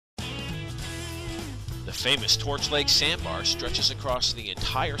famous Torch Lake Sandbar stretches across the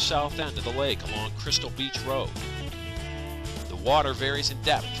entire south end of the lake along Crystal Beach Road. The water varies in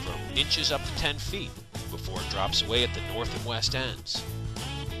depth from inches up to 10 feet before it drops away at the north and west ends.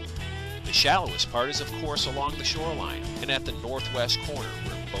 The shallowest part is of course along the shoreline and at the northwest corner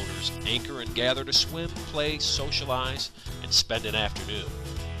where boaters anchor and gather to swim, play, socialize, and spend an afternoon.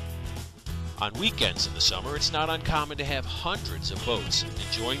 On weekends in the summer, it's not uncommon to have hundreds of boats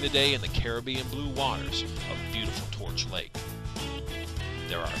enjoying the day in the Caribbean blue waters of beautiful Torch Lake.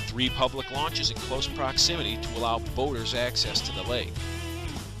 There are 3 public launches in close proximity to allow boaters access to the lake.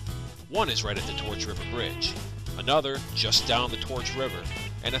 One is right at the Torch River Bridge, another just down the Torch River,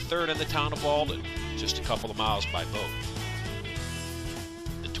 and a third in the town of Walden, just a couple of miles by boat.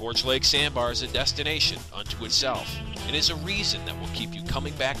 The Torch Lake Sandbar is a destination unto itself and is a reason that will keep you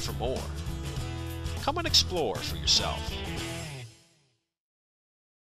coming back for more. Come and explore for yourself.